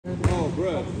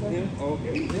bro.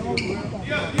 Okay.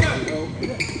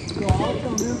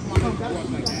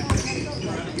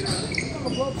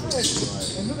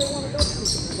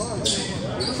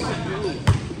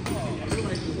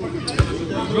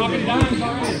 Drop it down.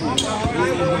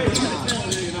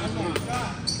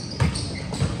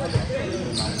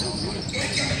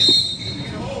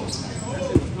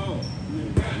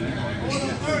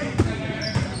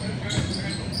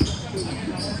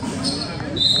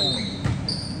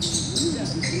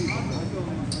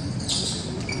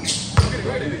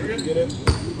 Get it.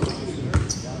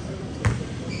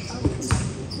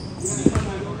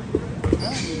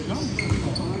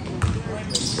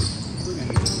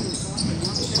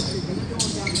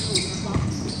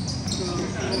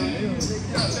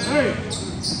 Hey,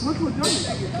 look what done.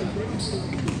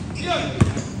 Yeah,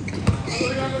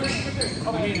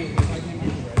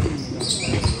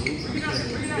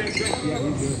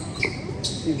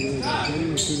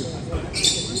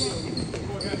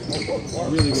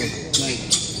 Really good. Like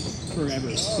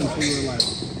forever since we were like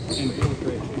in fourth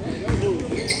grade.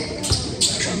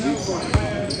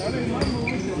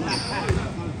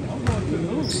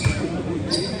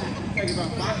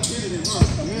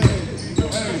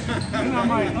 then I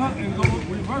might up and go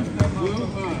reverse that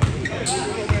motherfucker.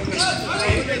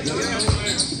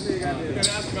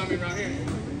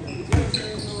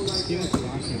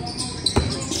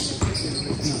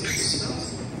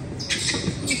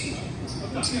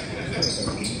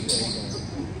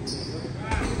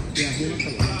 Yeah, he looks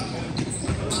like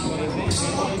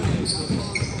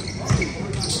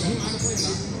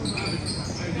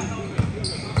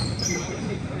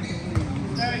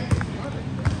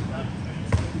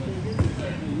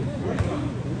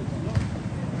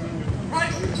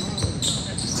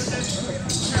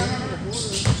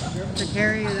to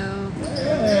carry though.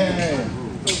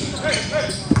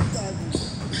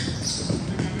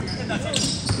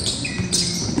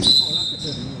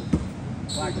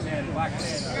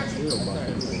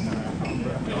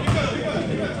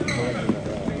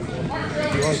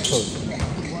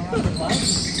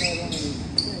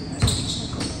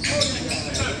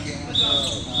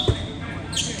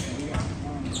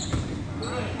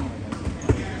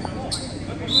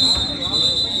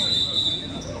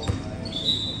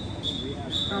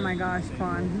 Oh my gosh,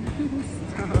 Quan.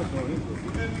 Stop.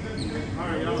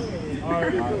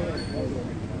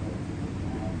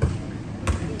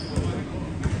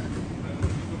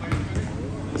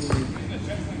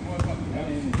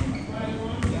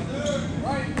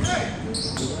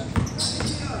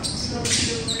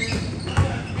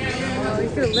 Oh,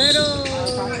 he's too little.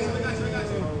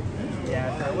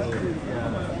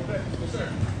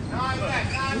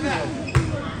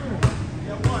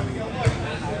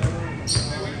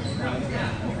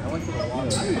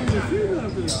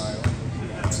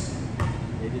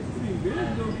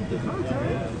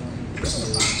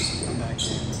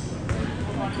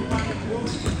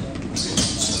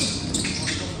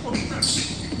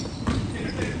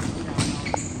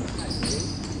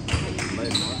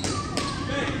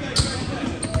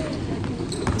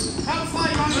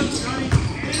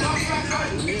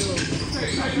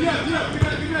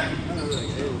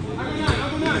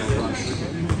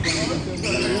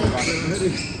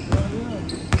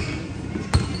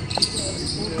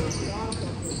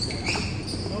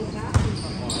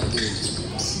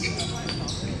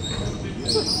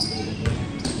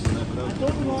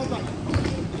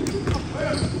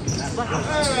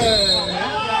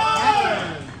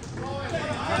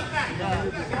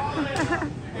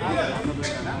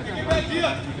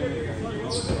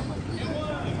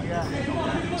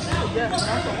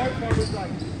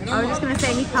 I was just gonna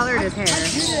say he colored his hair.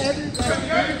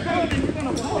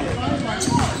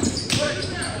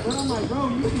 But I'm like, bro,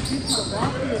 you can get to the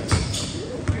basket.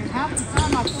 Half the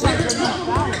time I feel like they're not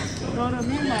foul. You know what I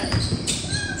mean? Like,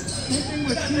 same thing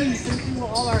with teams, same thing with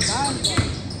all our guys.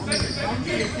 But, I mean,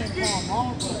 obviously they can't call them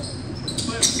all, but.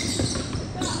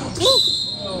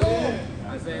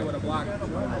 Isaiah with a block. That's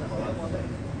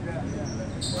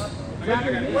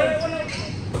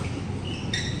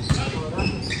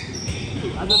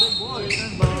a big boy,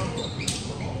 isn't it, bro?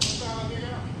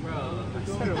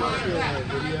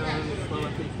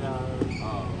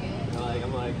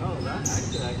 I'm like, oh, that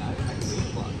actually, I can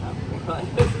block that one.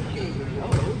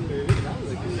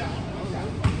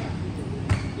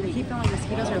 I keep feeling like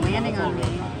mosquitoes are landing on me.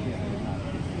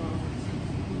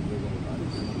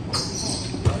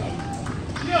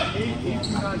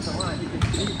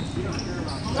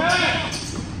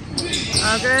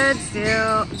 Oh, good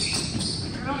steal.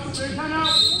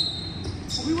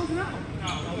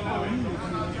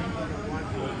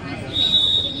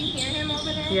 Can you hear him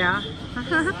over there? Yeah.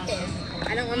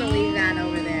 I don't want to leave that.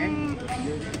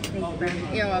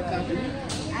 paper. You're welcome.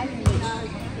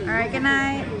 All right, good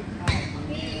night.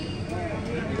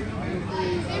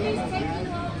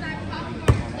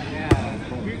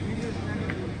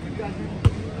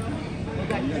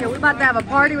 Yeah, we're about to have a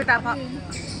party with that pop. Did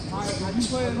you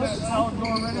play in that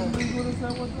outdoor random league with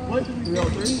us at one time? What? 303?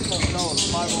 No,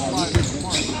 it's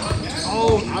 505.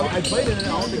 Oh, I played in it. I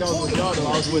don't think I was with y'all though.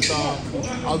 I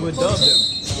was with Dub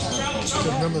them.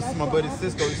 I remember my buddy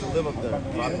Cisco used to live up there,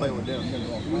 so I played with them.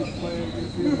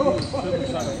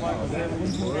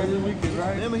 Every weekend,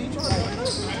 right? Yeah, but he tried to play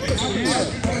us.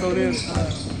 Yeah. So then,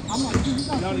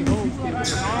 Johnny Holmes came in. Yeah,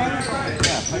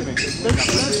 Playmakers.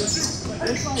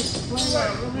 It's like playing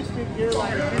a realistic gear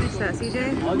like Finish that, CJ.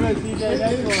 I'll go CJ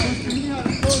next one.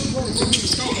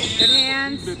 Good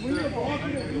hands.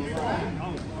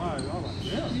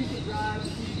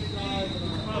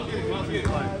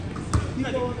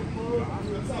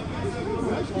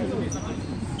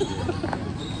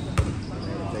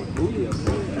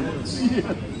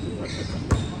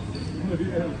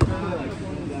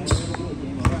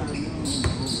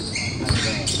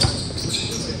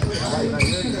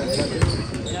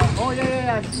 Oh,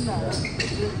 yeah, I've seen that.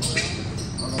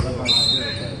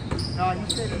 No, he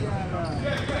said he had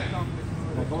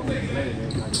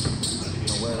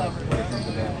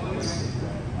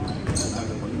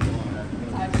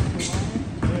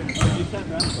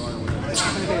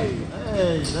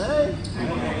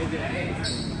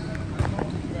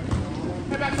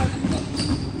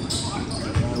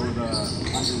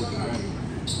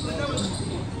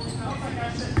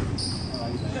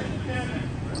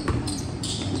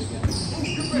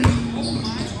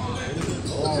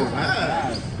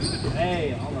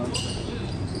Hey, hold on.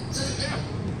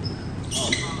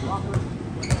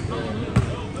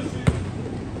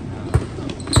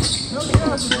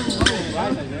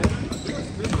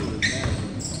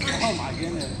 Oh my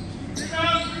goodness.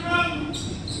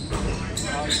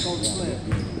 It's so split.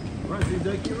 Run,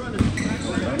 CJ, keep running.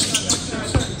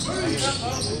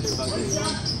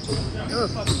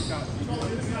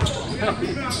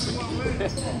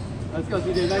 Let's go,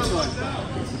 CJ, next one.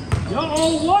 Y'all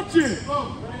all watching.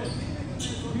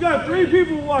 You got 3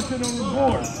 people watching on the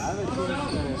board. I haven't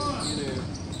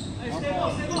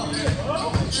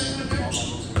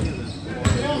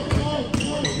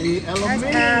Nice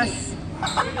pass.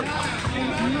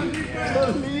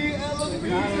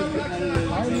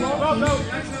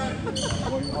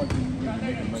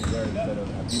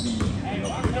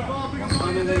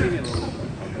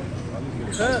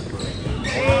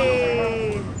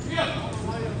 Hey.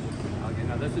 Okay,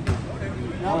 now this is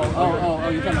oh,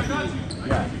 you're talking about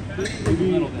yeah. This is a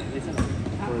little bit. They said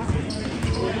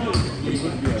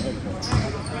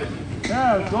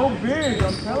Yeah, go big,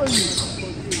 I'm telling you.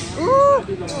 Ooh.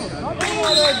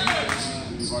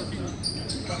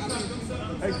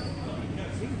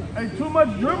 Hey, too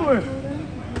much dribbling.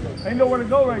 Ain't nowhere to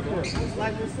go right there.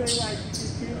 like we say, like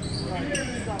these kids, like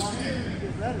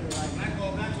get better.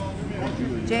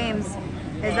 Like, James,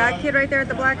 is that kid right there at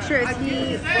the black shirt? Is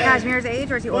he Kashmir's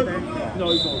age or is he older?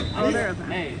 No, he's older. Older? Okay.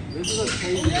 hey, this is a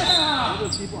crazy yeah.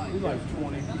 He's like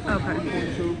 20. Okay.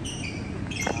 22.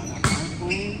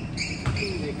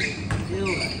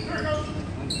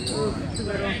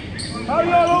 How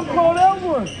y'all don't call that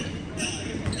one?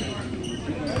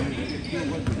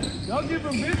 Y'all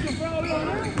giving bitch a foul on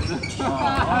that?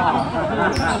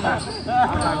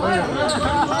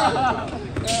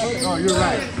 Oh, you're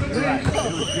right. You're right.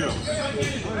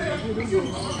 It was Jill.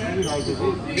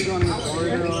 He's on his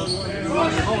corridor. Oh,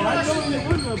 I know in the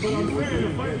window, but I'm ready to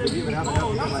fight that you can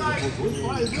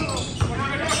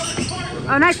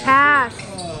Oh, nice pass.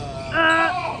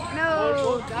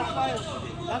 No.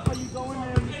 that's why you go in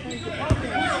there and you change the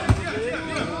program.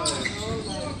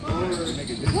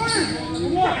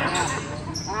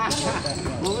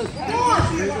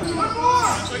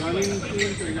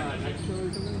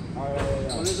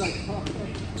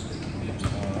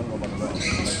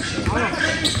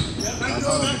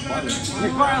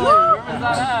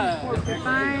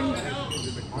 Fine.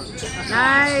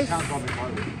 Nice.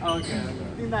 Okay.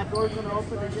 Think that door's gonna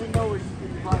open again though, or you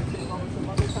can probably take over some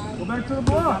other time? Go back to the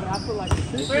block. After like the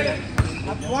system.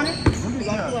 After one,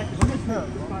 after like the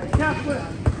system. Cap flip.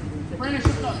 Brandon,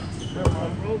 shift up. Never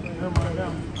mind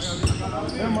now.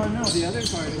 Never mind now. The other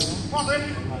part is Come on, baby.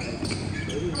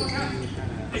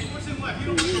 Hey, push him left. You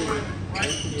don't go right.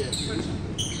 Right? Get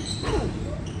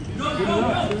it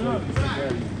up.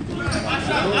 Last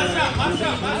shot.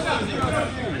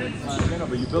 No,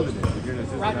 but you build it. If you're an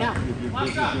assistant, Right now. if you're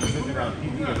an assistant at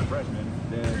PD as a freshman,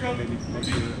 then maybe make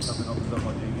sure something opens up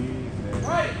on JD.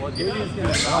 well,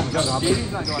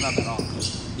 JD's not going up at all.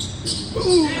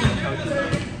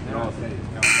 They're all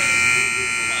safe.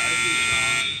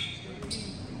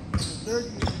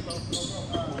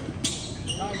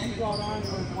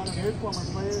 former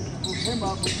players who him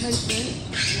up, which makes sense,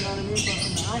 you know what I mean? But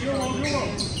from the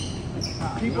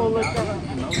outside, people look at him.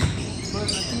 But I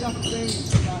think that's the thing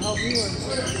that helped me was.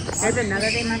 There's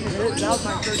another game after this one? That was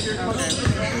my first year coaching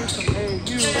from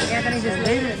AAU. Anthony just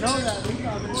They didn't know that. We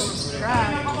thought it was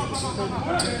trash. So they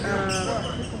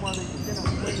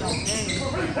win no games.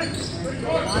 And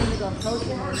I ended up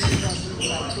coaching and we ended up doing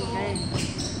like 2 games.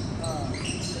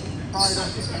 Probably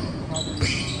don't think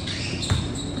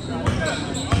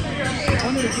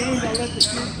one of the games I let the kids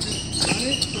run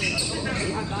it, so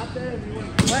I got there and we went.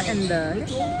 What in the?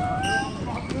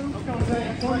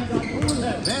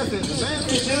 Advance it.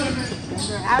 And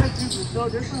their attitude was so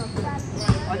different.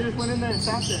 I just went in there and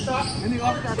sat there. And the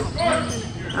officer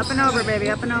got Up and over, baby,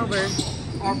 up and over.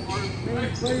 our main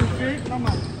players big, and I'm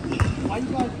like, why you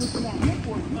guys pushing that hip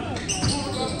for?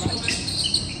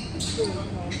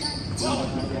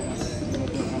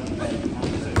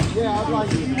 Yeah, I was like,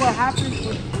 see what happens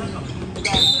when you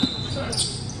guys.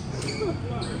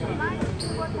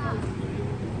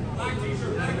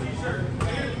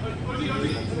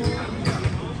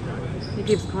 He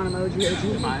keeps calling him OG.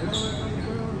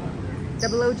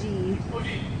 Double OG.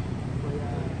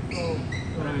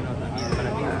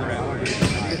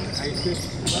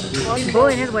 Oh, he's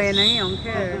bullying his way in there. He don't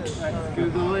care. He's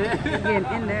getting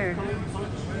in there.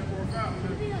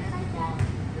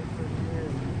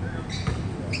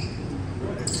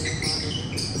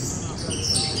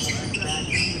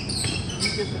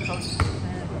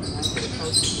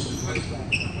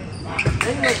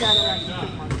 They look at it like you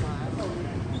took my time.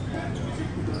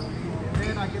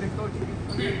 Then I get a coach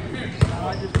against me. I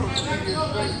just coach 3 years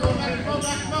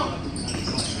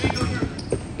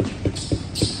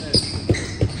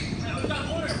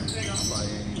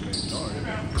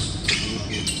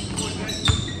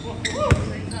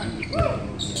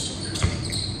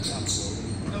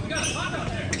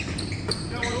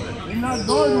You're not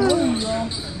going to win, y'all.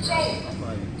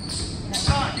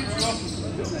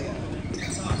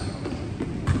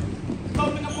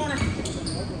 Open the corner.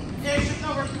 Yeah, shift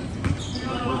over.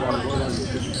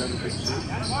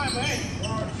 That's fine, man.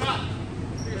 Shot.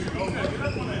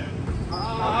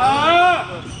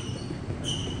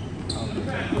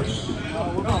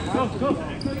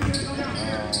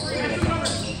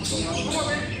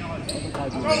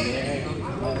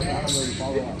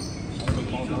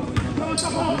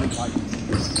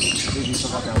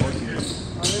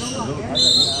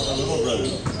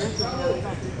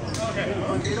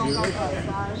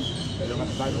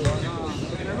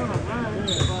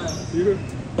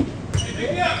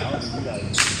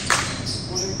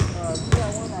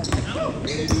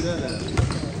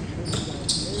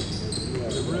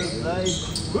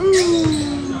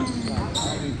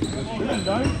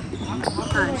 Go.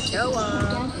 Show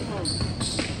up.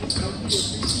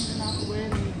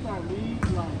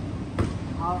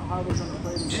 How they're going to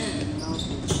play the game, you know?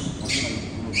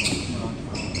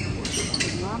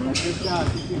 Good job,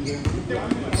 you can do it.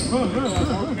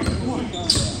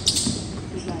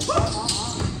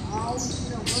 I always see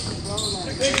them looking, bro.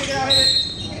 Like, Get out of it.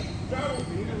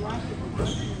 even last year, I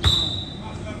wasn't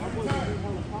even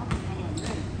on the pocket. I'm like,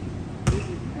 man,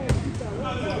 you can't keep that way.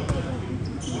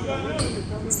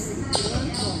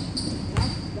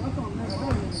 That's on next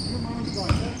level. Your mind's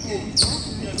like, hey, he's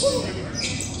talking to you.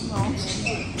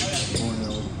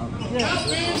 Yeah.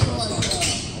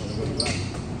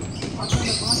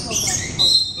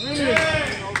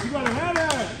 You gotta have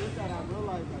that. I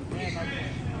realized, like,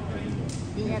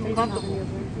 man, I'm comfortable.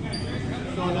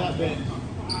 Showing that bench.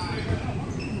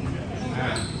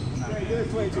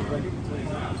 This way too, buddy.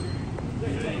 I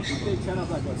think China's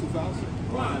like what, 2,000?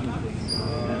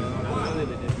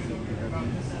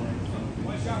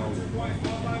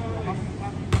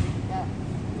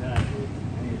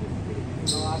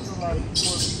 So I feel like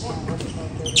more people are working on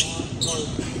later on.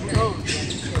 More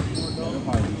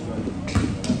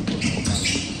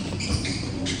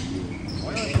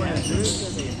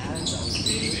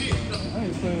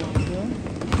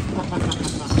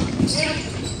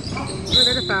Look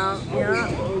at the foul. Yeah.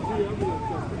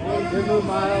 Good move,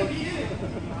 Miles.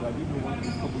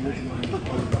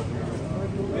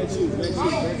 Red shoes.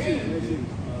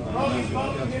 Hold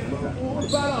the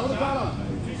battle.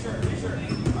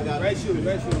 I got Red shoes.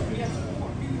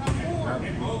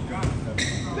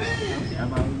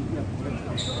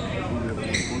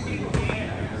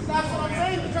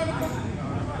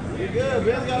 You're good.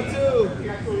 Ben's got 2.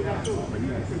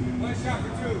 One shot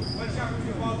for two.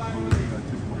 Ball line.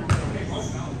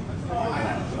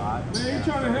 Man, he's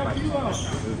trying to help you out.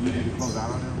 You need to close out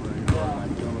on him.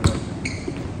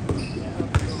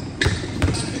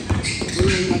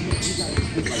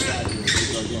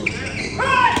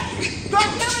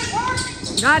 Don't kill it, Parker!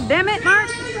 God damn it, Mark.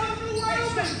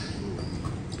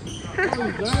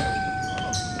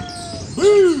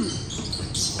 Boo!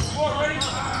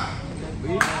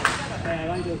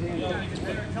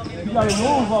 You gotta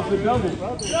move off the double.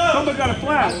 Somebody got a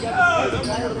flash.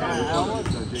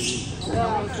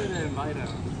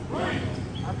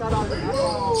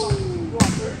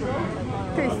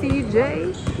 To CJ.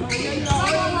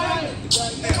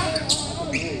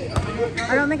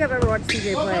 I don't think I've ever watched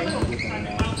CJ play.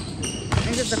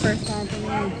 I think it's the first time for me.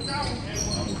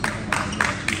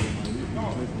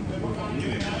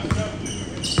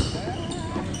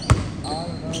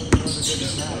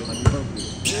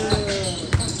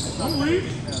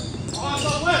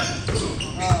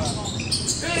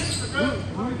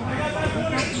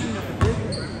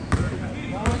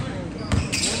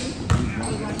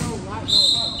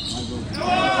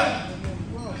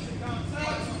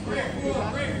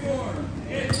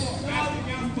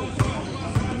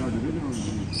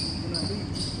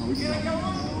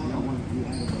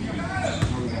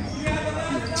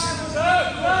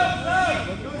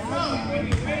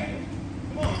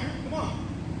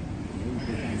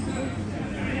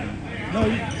 No,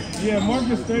 yeah,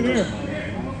 Marcus, stay there.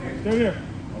 Stay there.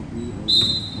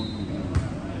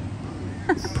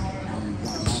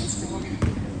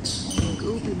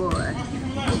 Goofy boy.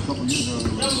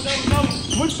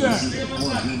 What's that?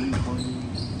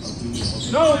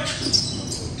 No.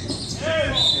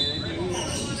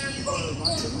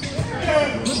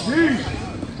 Good D.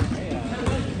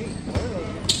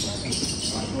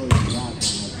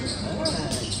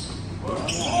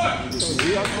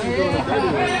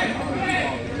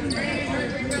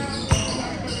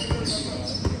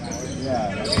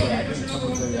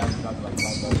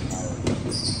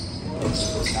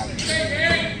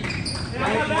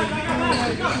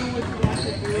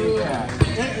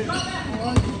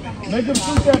 Make him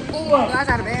shoot that pull up. That's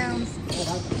out of bounds.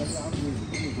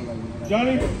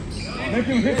 Johnny, make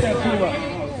him hit that pull up.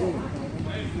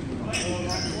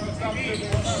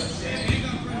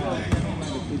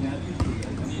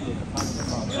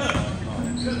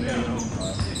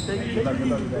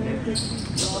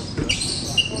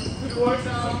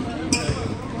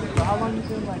 How long you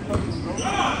been like coaching?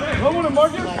 Go with him,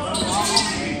 Marcus.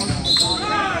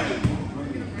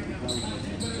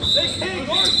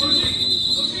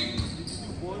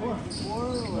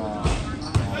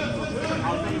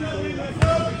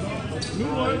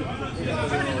 New one.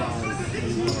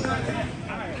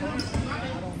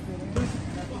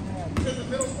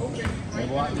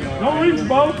 Don't reach,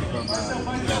 Bo.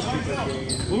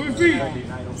 Move your feet.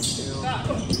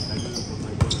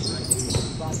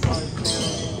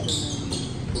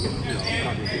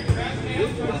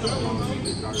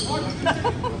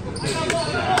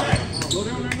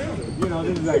 You know,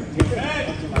 this is like 10,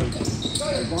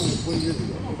 like 20 years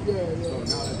ago.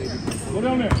 Go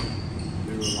down there.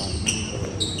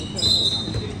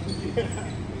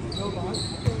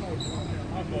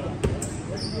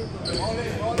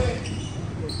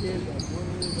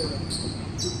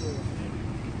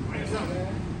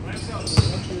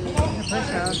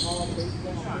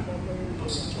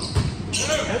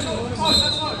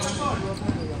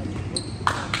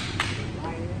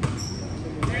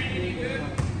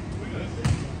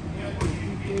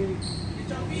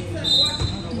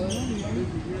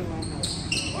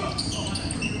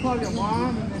 Call your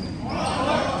mom and then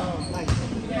like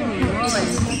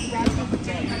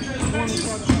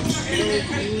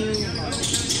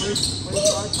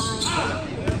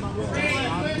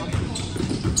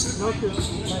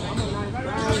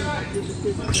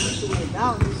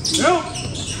Help!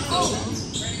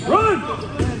 Run!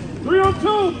 3-on-2!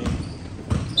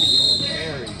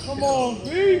 Come on, B!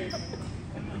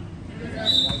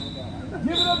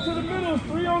 Give it up to the middle,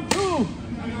 3-on-2!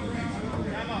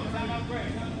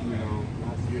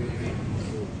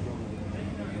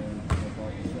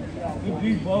 Good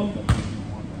deep, Bo.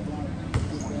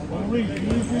 Don't reach, you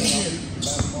need to get.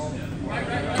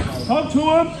 Talk to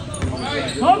him!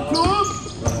 Talk to him!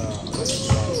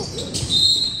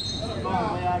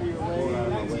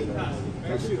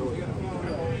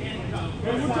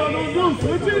 Hey, what y'all gonna do?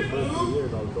 Switch it?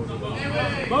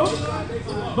 Bo?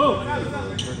 Bo?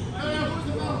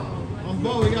 On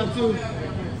Bo, we got two.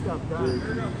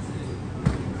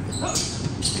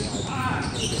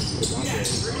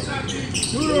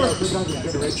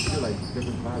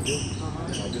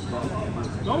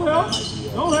 Don't help.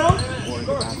 Don't help.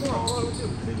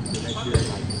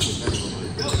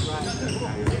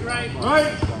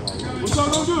 Right. What y'all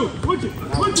gonna do? Switch it.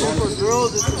 Switch it.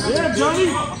 Yeah, Johnny.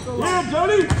 Yeah,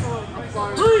 Johnny.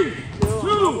 3,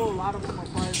 2.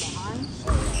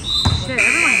 Shit,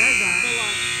 everyone does that.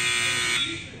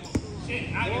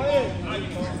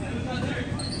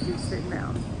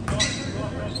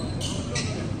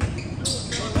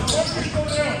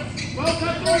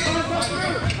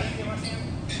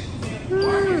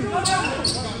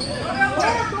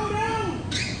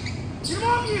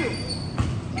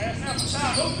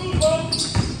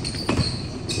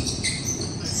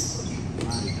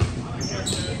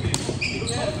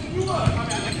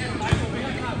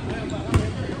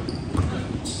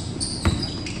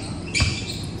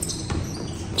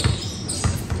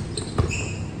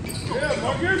 Yeah,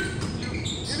 Marcus.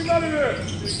 Get him out of there.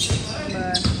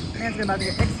 Man's about to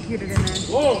get executed in there.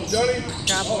 Whoa, Johnny.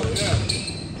 Drop. Oh, yeah.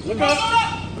 Look up.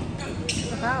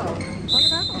 It's a foul. It's a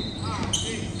foul.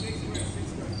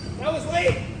 That was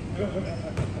late.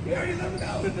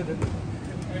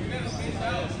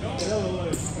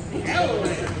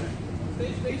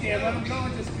 Can't let him go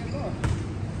and just get off.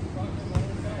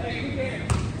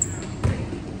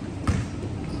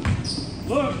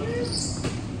 Look.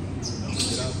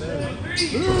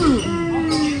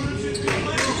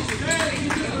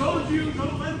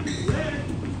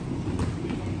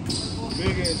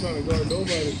 Big ain't trying to guard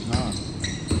nobody. Nah.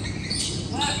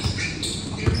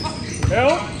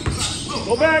 Help.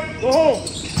 Go back. Go home.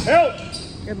 Help.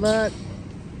 Good luck.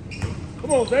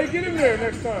 Come on, Zay. Get him there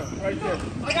next time. Right there.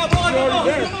 I got one. You're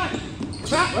already there.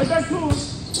 Right back to him.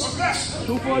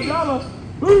 2 for $1.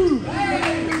 Woo!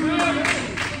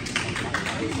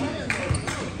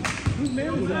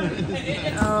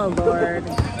 Oh, Lord.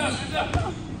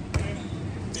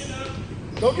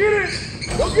 Go get it!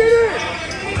 Go get it!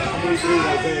 How many threes I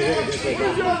said hit against What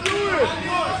is y'all doing?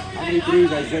 How many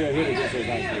threes I said hit against us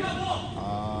last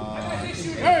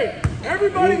week? Hey,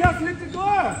 everybody has to hit the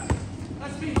glass.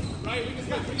 That's me, right? We just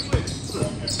got 3 switch.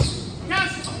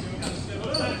 Yes!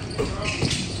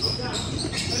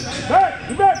 Hey,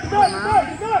 get back, get back, get back,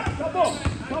 get back! Stop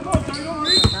off, Johnny, don't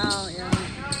reach. Foul, yeah.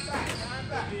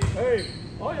 Hey,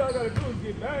 all y'all gotta do is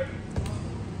get back.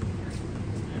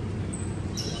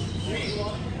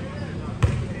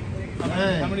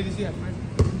 How many does he have? 4?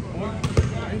 4?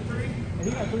 And he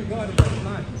got 3 guards. That's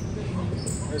 9.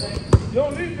 You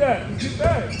don't need that. Just get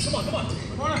back. Come on.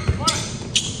 Corner.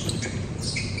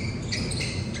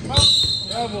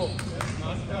 Bravo.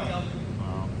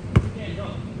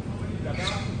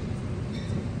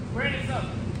 Brandon's up.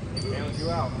 Balance you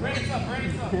out. Brandon's up.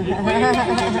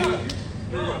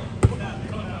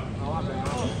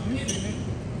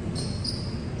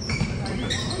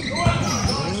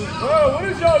 Oh, what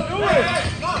is y'all doing?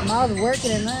 Miles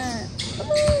working in that.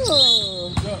 Ooh.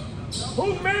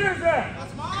 Whose man is that?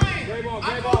 That's mine. Gray ball,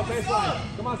 baseline.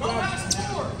 Come on, Don't Sam. let us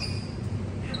score.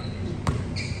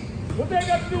 What they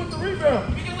got to do with the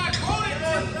rebound? Because I called it.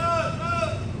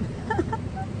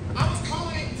 I was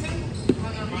calling it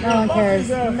 10. No one cares.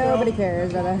 Nobody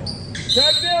cares, brother.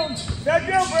 Tag down,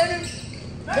 Brandon.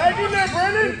 Tag in there,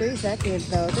 Brandon. 3 seconds,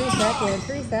 though. 3 seconds.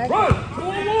 3 seconds. Run,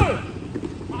 2-on-1.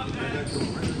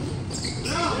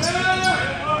 I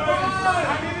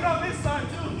need it on this side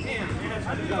too. Damn. I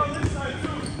need it on this side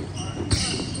too.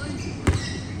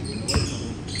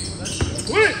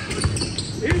 Switch.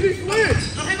 Easy switch.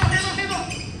 Handle.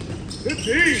 Good D.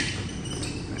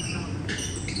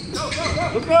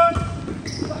 Look up.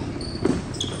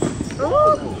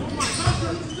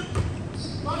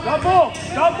 Stop ball.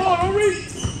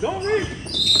 Don't reach.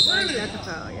 Brandon. That's a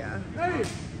foul, yeah. Hey.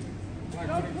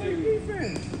 Stop playing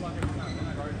defense.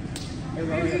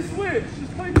 Easy switch.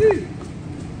 Just play D.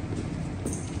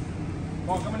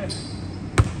 Ball coming in.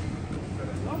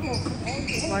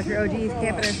 Watch your OGs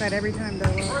camping inside every time,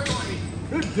 though.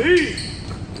 Good D.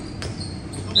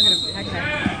 Look at him. Heck,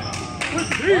 Good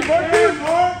D, Marcus.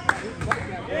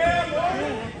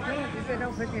 he said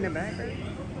don't push me in the back, right?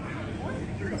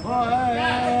 Oh,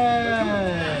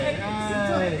 hey.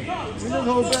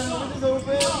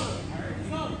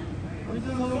 We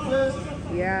just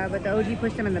open. Yeah, but the OG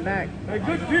pushed him in the back. Hey,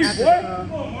 good D, After boy. the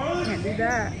ball. Can't do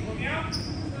that.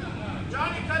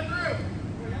 Johnny, cut through.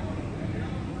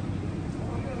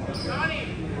 Johnny,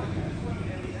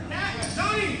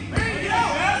 ready to go.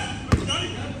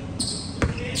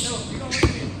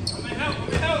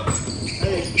 Help.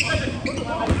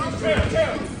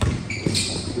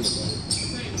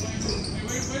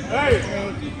 Hey,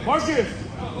 Marcus,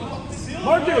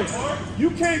 you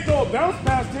can't throw a bounce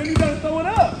pass to him. You gotta throw it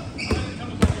up.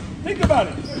 Think about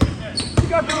it. You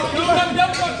got to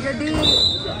Your D.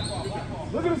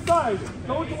 look at the size.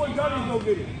 Throw it to what Johnny's gonna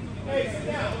get it.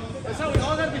 That's how we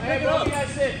all have to pick it up.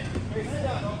 That's it.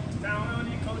 Down on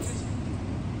you, coaches.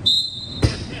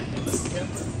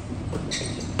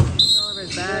 It's all over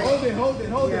his back. Hold it.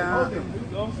 Yeah.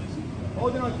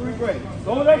 Hold it on 3 breaks.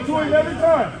 Throw it up to him every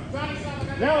time.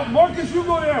 Now, Marcus, you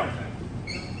go down.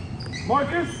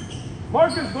 Marcus,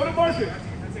 go to Marcus.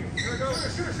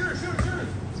 Shoot.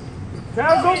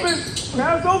 Tabs open.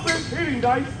 Tabs open. Hitting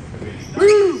dice.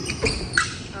 Woo!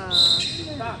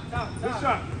 Good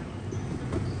shot.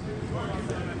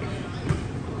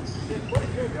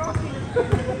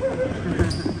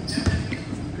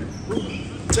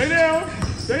 Stay down.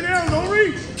 Stay down. Don't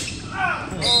reach.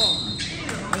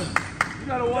 You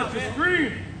gotta watch your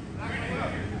screen.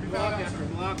 Block after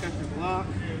block after block.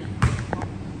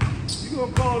 You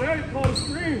gonna call that? You call the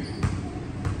screen.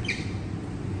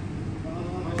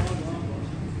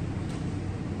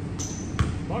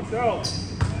 Box out.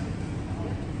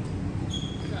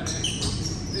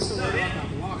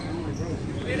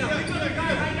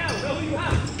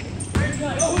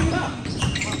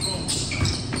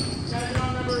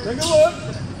 Take a look.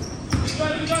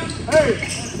 Hey,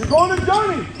 you're going to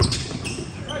Johnny.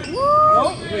 No,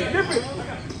 skip it.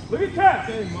 Look at Cat.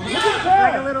 Look at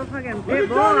Cat. Like a little fucking big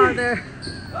ball out there.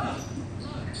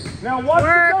 Now watch the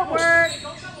double. Work.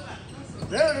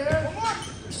 There it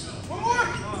is. One more.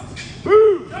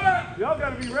 Boom. Y'all got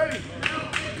to be ready.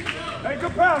 Hey,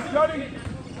 good pass, Johnny.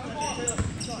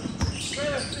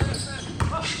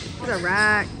 What a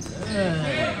rack.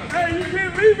 Hey, you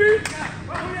can't leave it.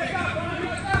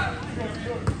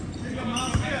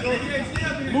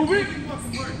 Move it.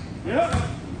 Yep.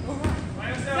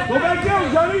 Go back down,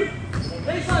 Johnny.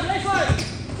 Baseline.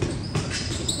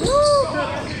 Woo.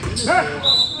 Hey.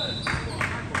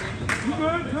 You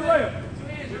good? Good layup.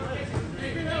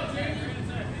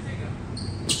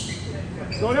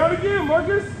 Go down again,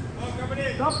 Marcus.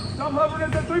 Stop hovering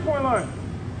at that three-point line.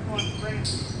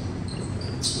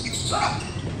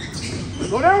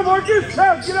 Go down, Marcus.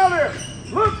 Pass, get out there.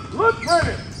 Look,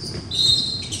 Brandon.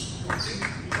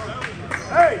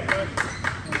 Hey,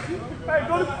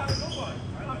 go to...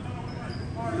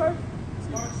 Okay.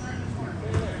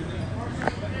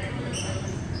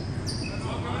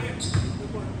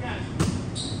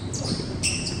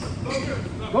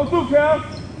 Go through, Cal.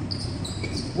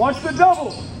 Watch the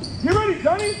double. Get ready,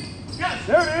 Johnny.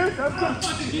 There it is. That's good.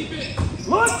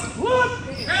 Look.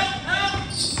 Help.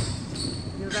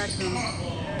 Give back to him.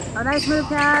 Oh, nice move,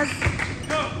 Kaz.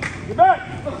 Get back.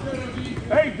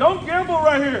 Hey, don't gamble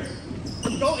right here.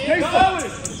 Stay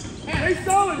solid. Stay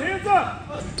solid. Hands up.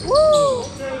 Woo!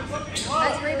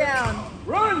 Nice rebound.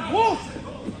 Run, Wolf.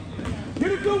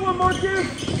 Get a good one, Marcus.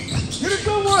 Get a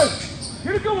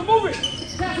good one. Move it.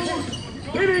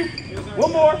 Hitting.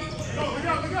 One more.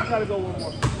 Gotta go one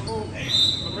more.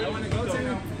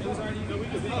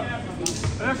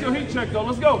 That's your heat check, though.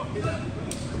 Let's go.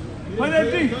 Play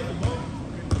that D.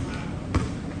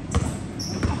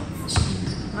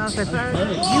 Okay,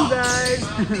 you guys.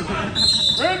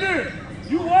 Brandon,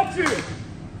 you watch it.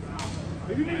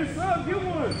 If you need a sub, get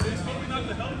one.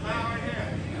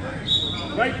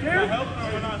 Right there.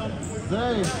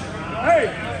 Hey,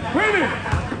 Brandon.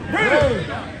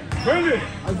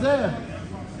 Isaiah.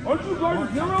 Aren't you guarding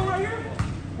zero right here?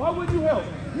 Why would you help?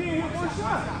 He ain't hit one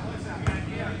shot.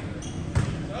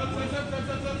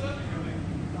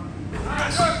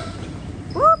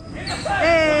 Whoop.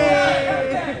 Hey.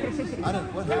 I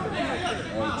don't. What happened?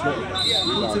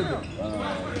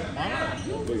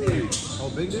 Oh,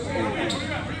 big dude?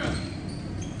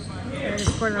 And it's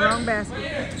for the wrong basket.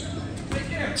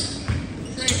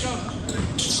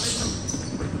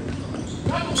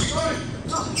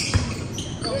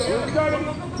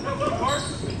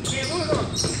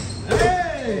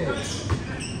 Hey!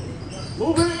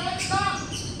 Move it.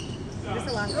 Just a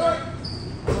lot.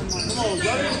 Come on,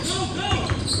 Johnny.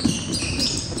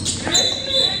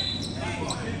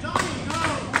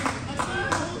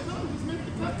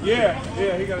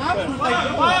 Yeah, he got a step.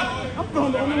 I'm the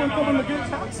only one coming to get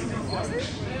touched.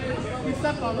 He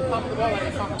stepped on the top of the ball like a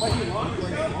soccer ball. He lost it.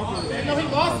 No, he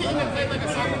lost it and then played like a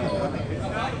soccer ball.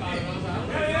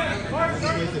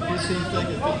 15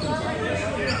 seconds. 25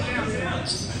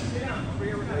 seconds.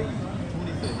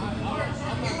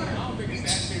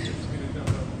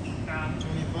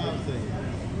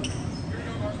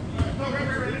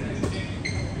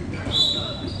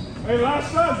 Hey,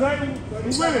 last shot, Zach.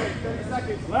 We winning.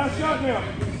 Last shot now.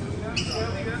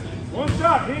 One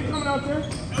shot. He ain't coming out there. No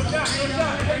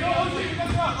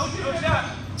shot.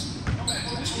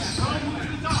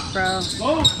 Bro.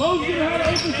 Bo's gonna have an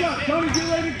open shot. Johnny, get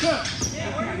ready to cut.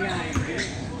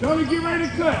 Johnny, get ready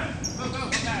to cut.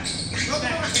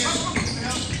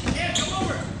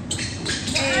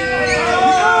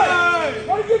 Hey!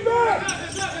 Gotta get back!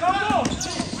 Come on!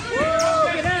 Woo,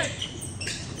 get it.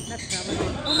 That's trouble.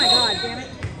 Oh my God, damn it.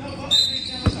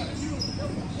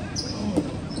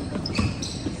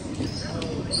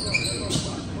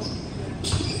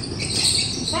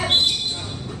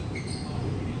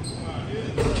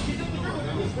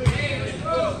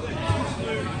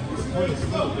 I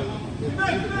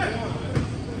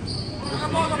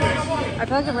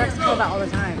feel like the refs call that all the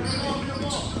time.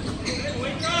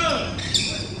 Wake up!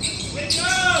 Wake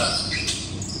up!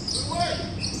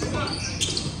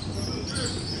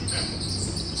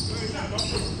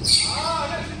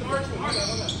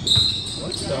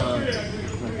 What's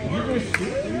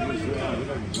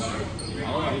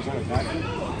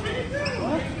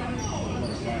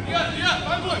Yeah,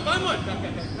 find one.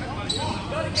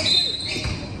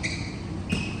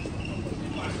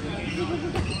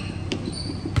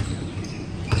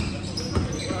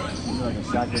 Like a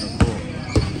shotgun or full.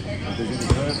 If there's any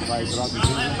good, like drop the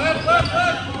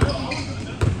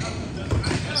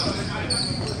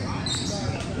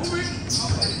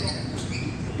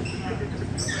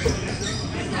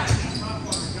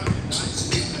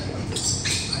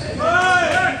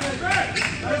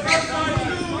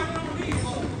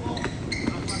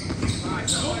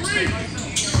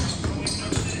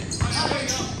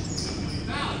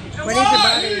What is your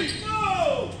body?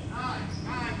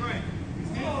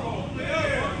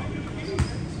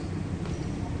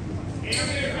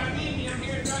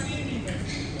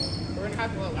 We're gonna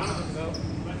have to let one of them go.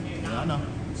 Yeah, I know.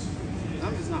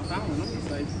 I'm just not fouling. I'm just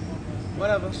like,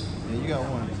 whatever. Yeah, you got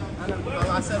one. I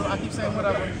know. I keep saying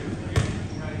whatever.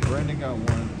 Brandon got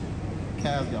one.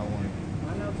 Cass got one.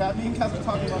 I know. Me and Cass were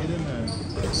talking about Get in there.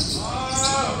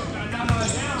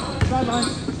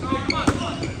 sideline.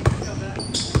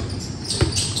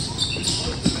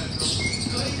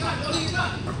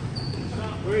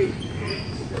 Three. Hey,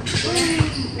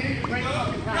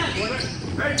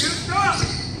 get a stop!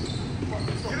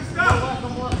 Get a stop!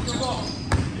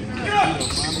 Get up!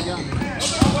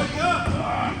 Wake up!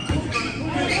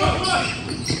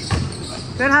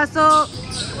 Good hustle.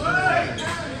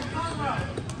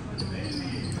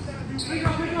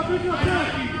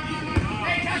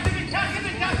 Hey,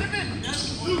 catch him in!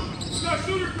 Shoot! We got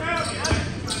shooter, Crab!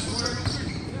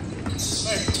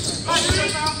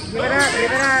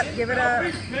 Give it up. Don't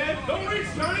reach, man! Don't reach,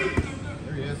 Johnny!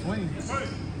 There he is. Swing. Hey,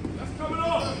 that's coming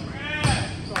off!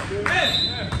 Hey!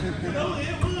 No,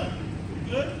 it would.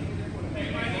 Good?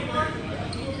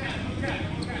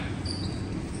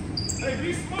 Hey,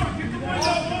 be smart. Get the one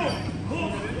out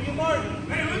home. Look at Mark.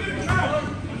 Hey, look at the trap.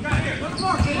 Let's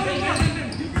mark.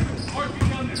 Mark, get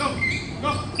down there. Go.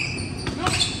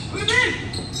 Look at me.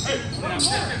 Hey,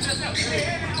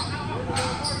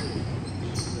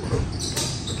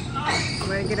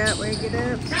 Wake it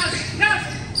up. catch.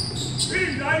 Beat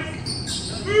him, guys.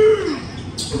 Move.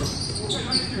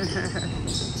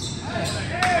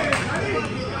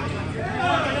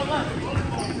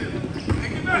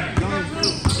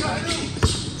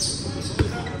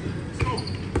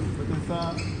 Look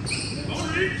inside.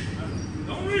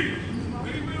 Don't reach.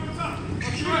 Make it on top.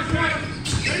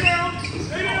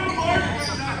 Stay down, Mark.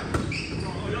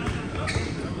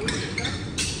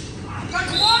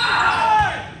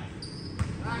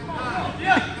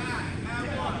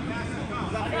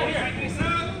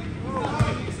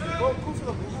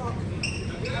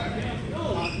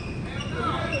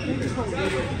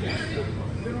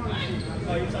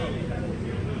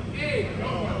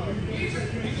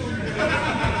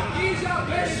 He's our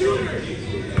best shooter.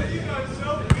 You got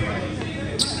yourself.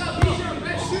 He's our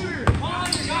best shooter. Come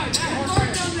on, guys. Mark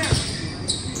down there.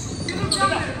 Get him down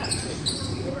there.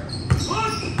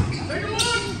 Look. Take a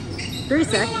look. 3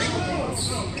 seconds.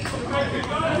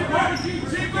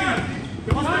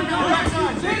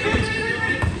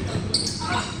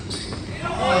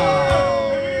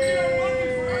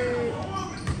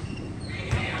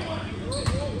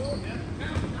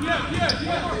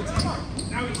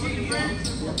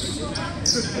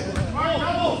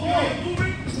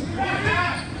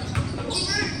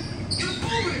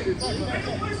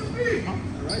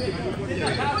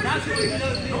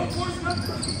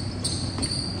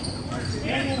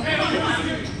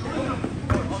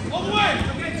 All the way!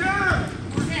 Okay, turn!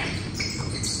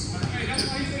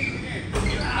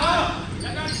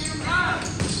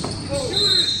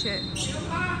 Shit.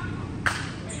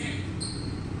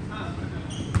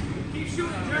 Keep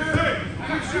shooting, Jared!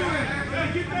 Keep shooting!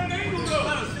 Hey, get that angle,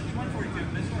 though!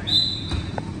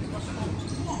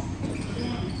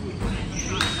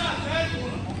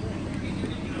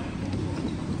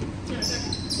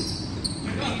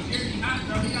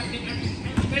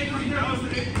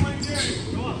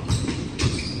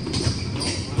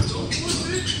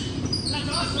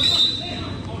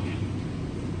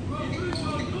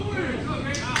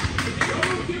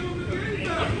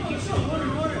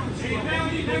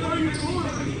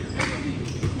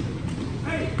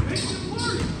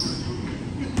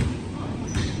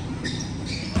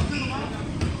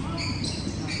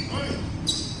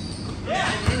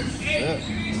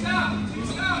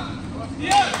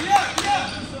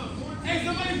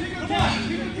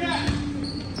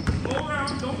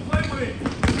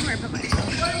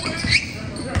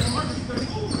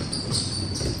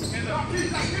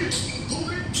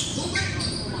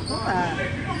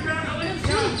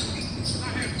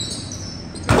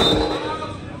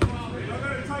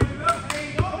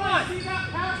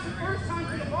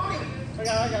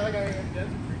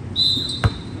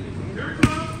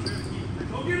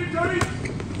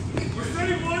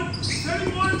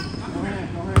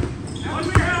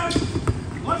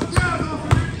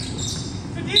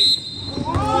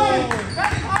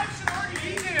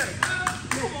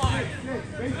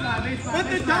 But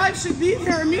the dive should be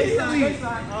there immediately.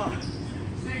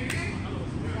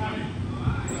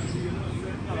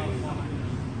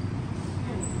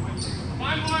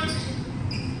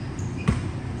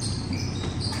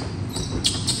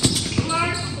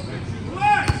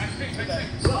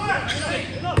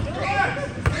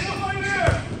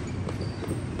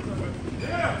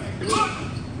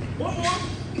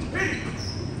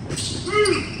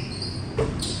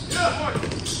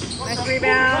 Nice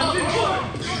rebound.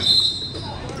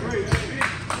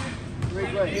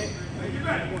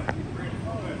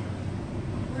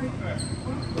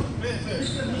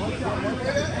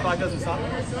 Clock doesn't stop.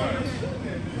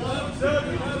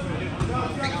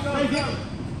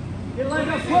 Get lined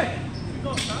up quick.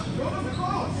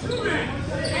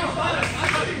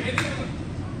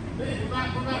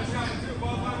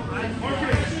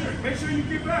 Make sure you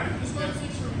get back.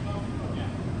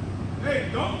 Hey,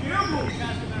 don't gamble.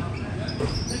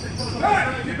 Hey,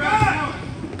 get back.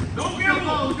 Don't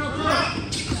gamble. Get back.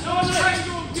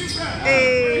 Hey.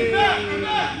 Get back. Get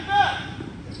back. Get back.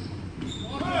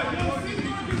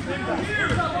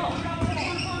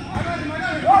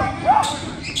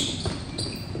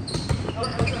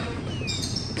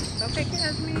 Okay,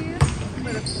 Casimir.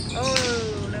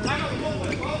 Oh, no.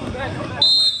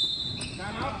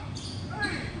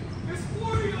 It's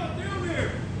 40 up down there.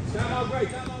 Time out great.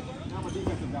 Now my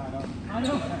defensive guy, though. I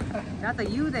know. That's a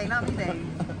you thing, not me thing.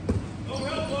 No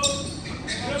elbow.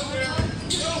 Up there.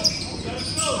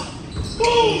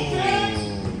 Boom, man.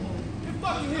 You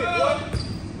fucking hit, boy.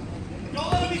 Don't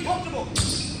let him be comfortable.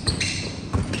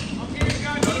 Okay,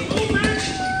 guys. Gotta move it.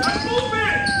 Gotta move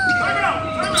it. Time out.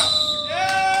 Time out.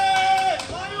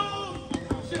 Yeah.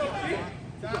 Lions. Shit, okay.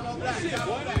 Shit,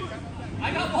 boy. I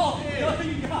got ball. What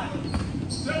you got?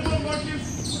 Step one, Marcus.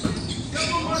 Step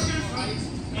one, Marcus.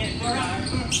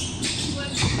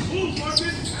 Move,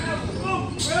 Marcus. Move,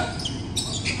 man.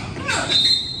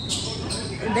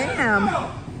 Damn.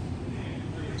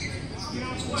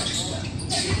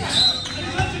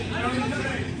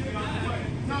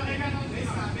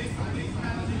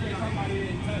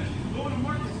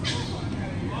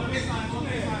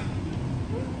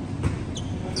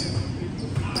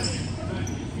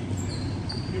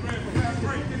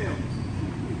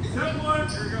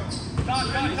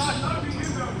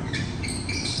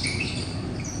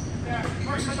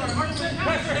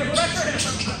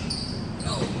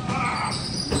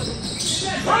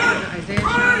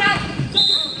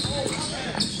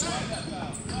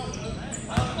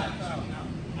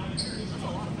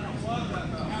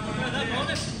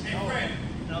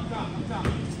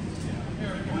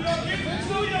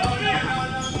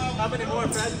 How many more,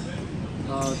 Fred?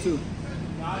 2.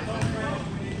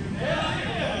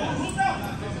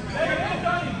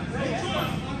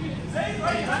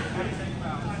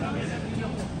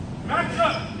 Match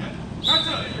up. Match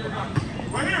up.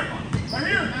 Right here. Right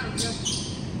here.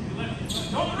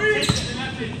 Don't reach.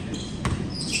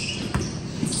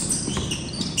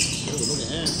 Look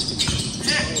at him.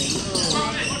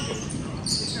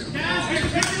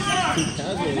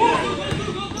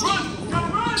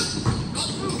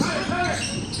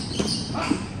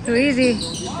 Too easy.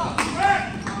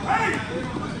 Hey!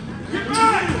 Get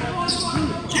back!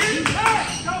 Get back!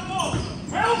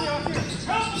 Help!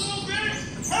 Help a little bit!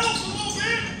 Help a little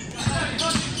bit!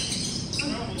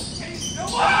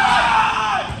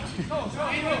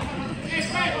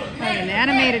 Like an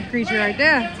animated creature right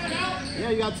there. Yeah,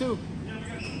 you got 2.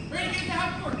 Brandon, get the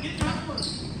half court. Get the half court.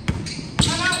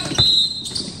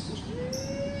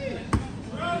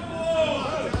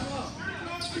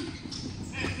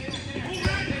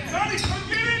 Johnny, come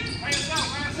get it!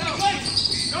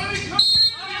 Johnny, come get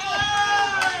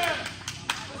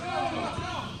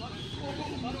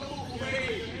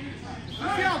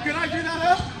Yo, can I do that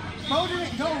up? Bo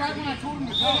didn't go right when I told him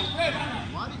to go. How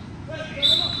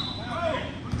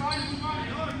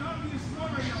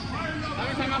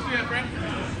many timeouts do we have, Brent?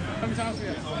 How many timeouts do we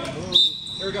have?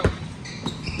 Here we go.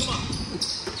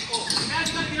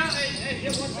 Hey,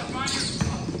 get one shot.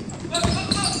 Look.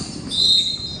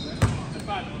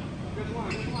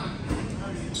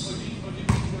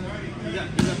 You got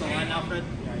the line now, Fred?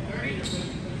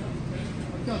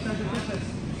 Let's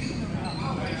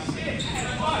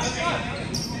go,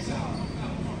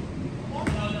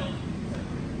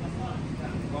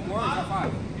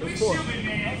 4. shooting,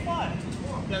 man. That's fine.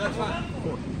 Yeah, that's fine.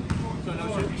 4. So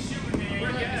no shooting,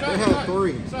 man. They had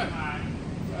 3.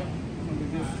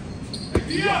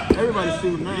 Everybody's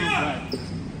shooting now.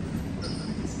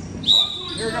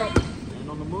 Here we go. And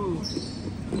on the move.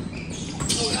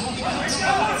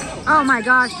 Oh my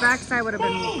gosh, backside would have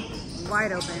been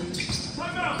wide open.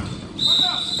 Time out.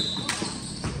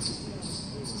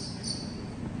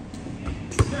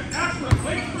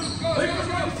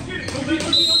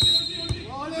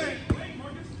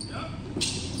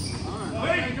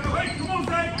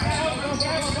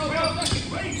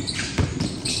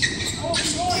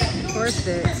 Forced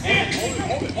it.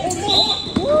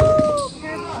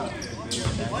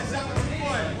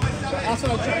 That's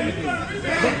what I'm trying to do.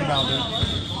 Think about it.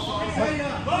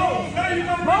 Mo, get in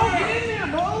there,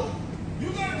 Mo. You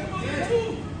gotta come on there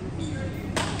too.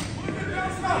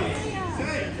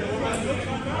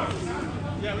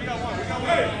 Yeah, we got one.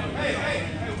 Hey,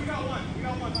 we got one.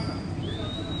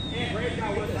 Ray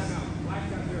got one timeout. Black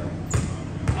got 0.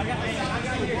 I got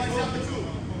you.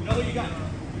 No, you got it.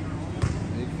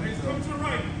 Hey, come to the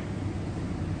right.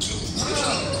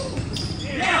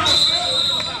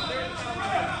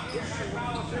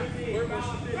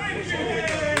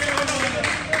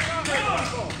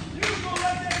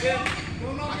 Yeah.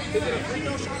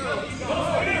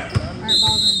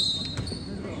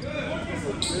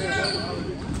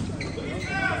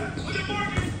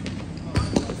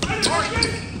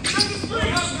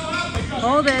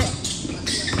 Hold it.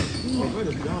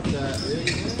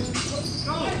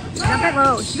 Jump it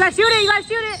low. You guys shoot it. You guys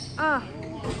shoot it. Oh.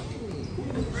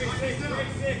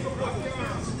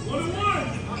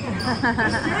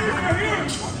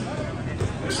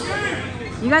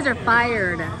 You guys are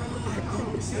fired.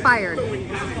 Fired.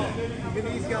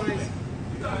 These guys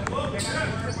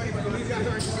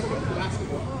aren't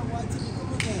basketball.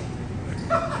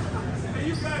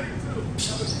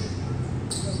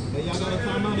 Hey, y'all got a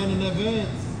timeout in an event.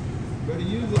 Better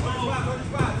use it.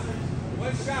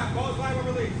 One shot. Ball's live on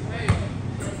release. Hey.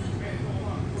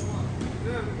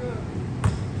 Good.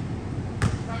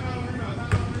 Timeout on rebound.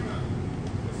 That's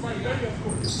right. There you go.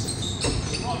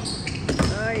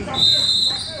 Nice.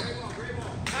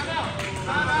 Timeout.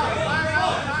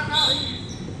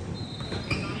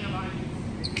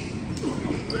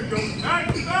 There you go. Back.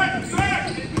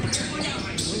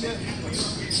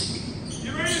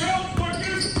 You ready to help,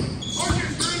 Marcus?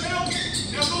 Marcus, you ready to help?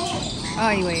 Now go home.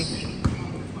 Oh, you wait.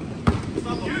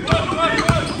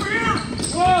 Over here.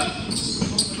 One.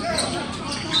 Let's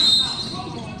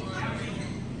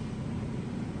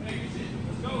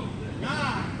go.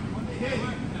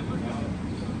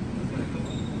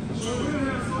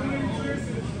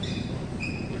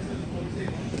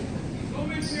 So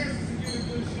many chances to get a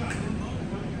good shot.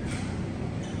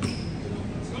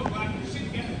 Let's go, Black. Shit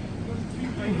together.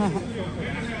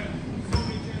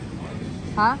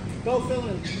 Huh? Go fill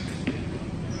in.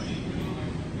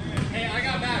 Hey, I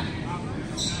got back.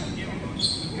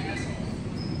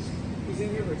 He's in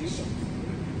here for defense.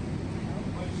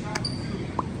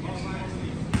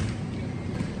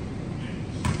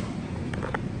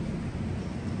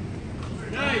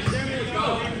 Nice, Jeremy, let's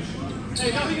go.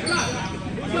 Hey, no, he got it.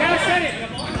 Cash, set it.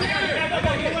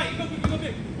 Go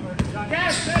big.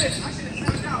 Cash, set it.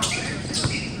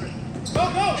 Go.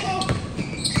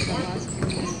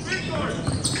 Big guard.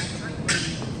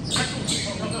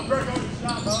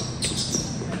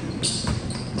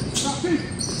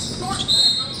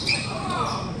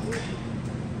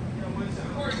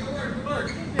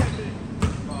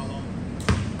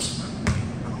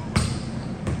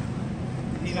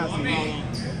 He's not too long.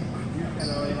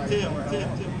 Tip,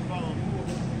 follow.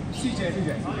 CJ. Did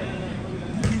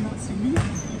you not see me?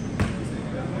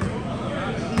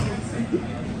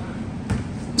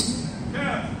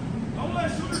 Yeah. Don't let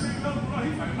shooter be another play.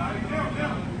 He's like,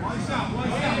 down. One shot. That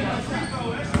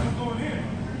shit was going in.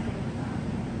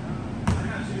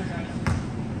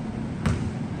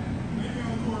 Leave me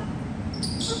on court.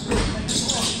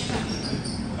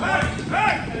 Hey!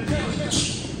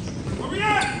 Where we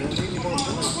at?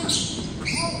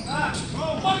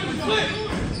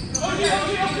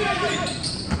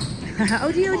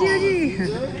 OG.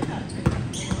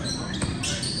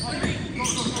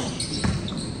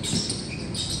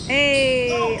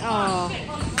 Hey. Oh.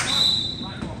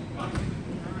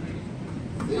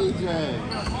 CJ.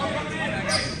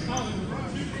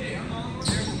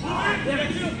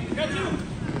 Got two.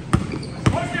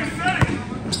 What's your setting?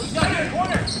 Set it,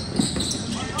 corner.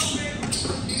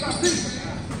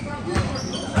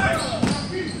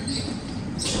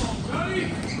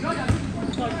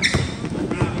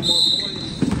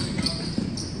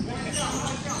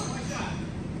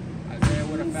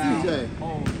 CJ.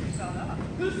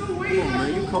 Come on,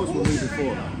 man. You coached with me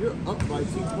before. You're up by 2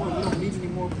 points. You don't need any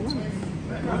more points.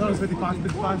 I thought it was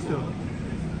 55 still.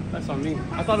 That's on me.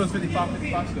 I thought it was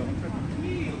 55 still.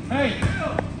 Hey!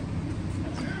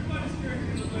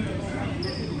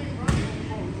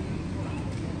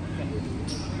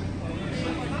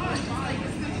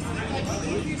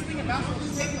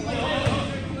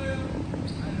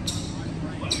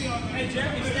 Hey,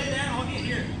 Jeremy, stay there. I'll get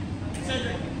here.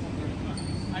 Cedric.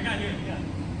 I got here. Yeah.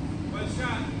 One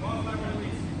shot. Ball back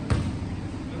release.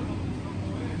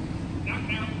 Knock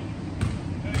down.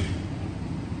 Hey.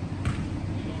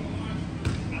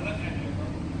 I left that there, bro.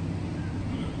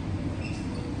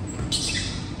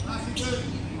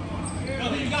 No,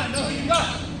 who you got? No, who you got?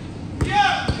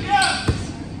 Yeah! Yeah!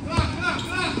 Come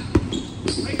on.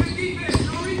 Make good defense.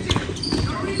 Don't reach it.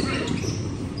 Don't reach it.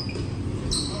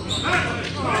 Hey!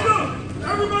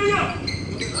 Everybody up!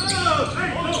 Oh! Hey!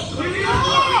 Give me up!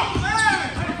 Hey!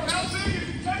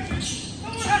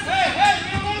 Hey!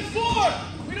 We don't got to score!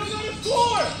 We don't got to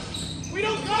score! We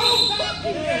don't got to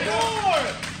fucking score!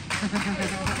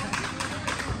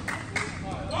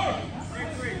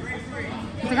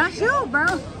 He's like, I shoot, bro.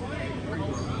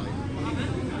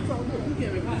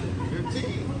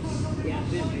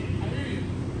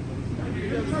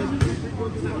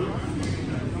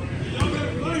 Y'all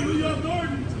better play. Who y'all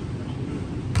guarding?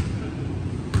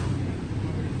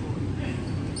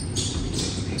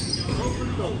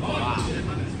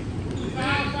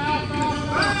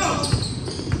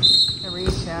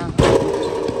 Arisha.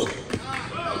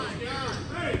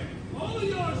 Hey, all of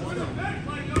y'all should have back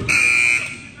like no.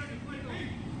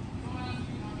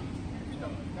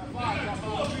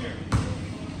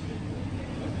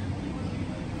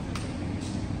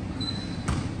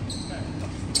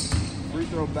 Free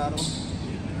throw battle.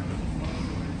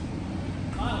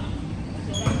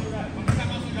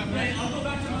 I'll go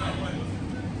back to mine.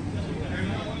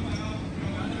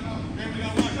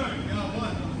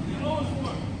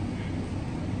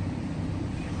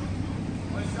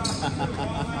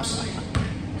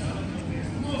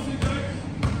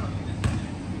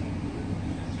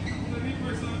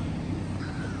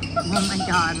 Oh my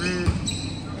God, rude.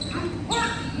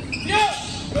 Yeah!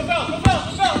 Go foul!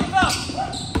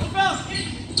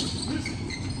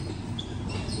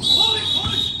 Hold it!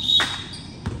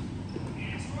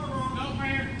 No,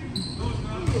 right here.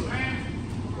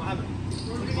 What happened?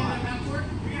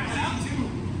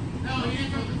 No, he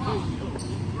ain't got the ball.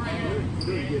 Right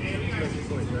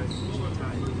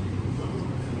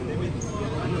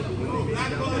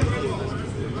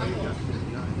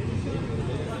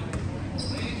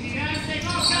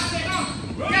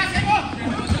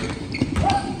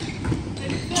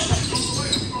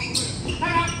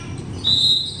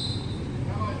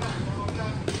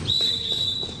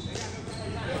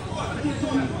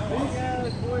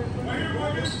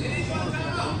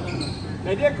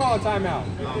They did call a timeout.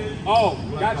 Oh,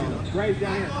 got you. Graves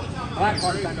down here. Black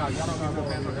card timeout. Y'all don't know how to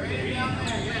handle that.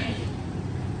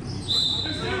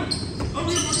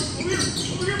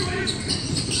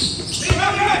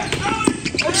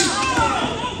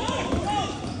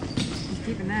 He's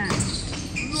keeping that.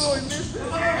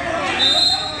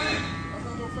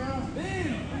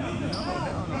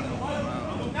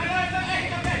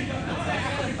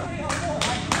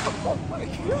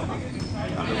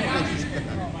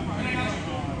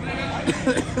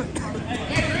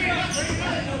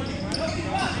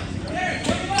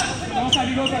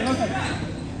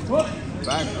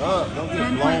 Back up. Don't get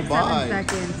blown 10.7 by.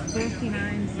 seconds.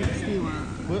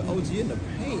 59-61. Put OG in the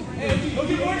paint. Hey, look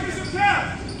at Marcus and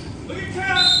Cap. Look at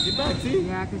Cap. Get back, T.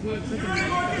 Yeah, because he was looking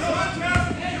Marcus at on Cap.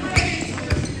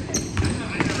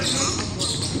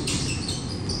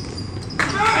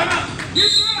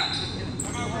 Get back.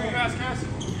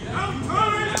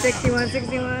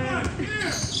 61-61.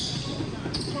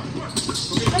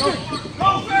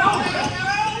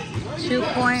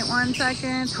 2.1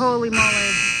 seconds. Holy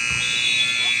moly.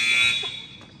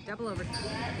 Double overtime.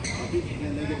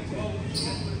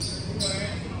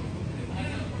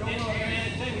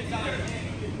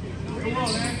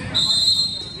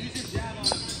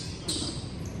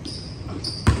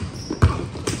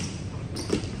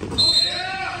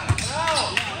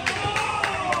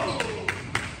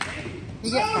 You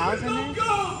get fouls in there?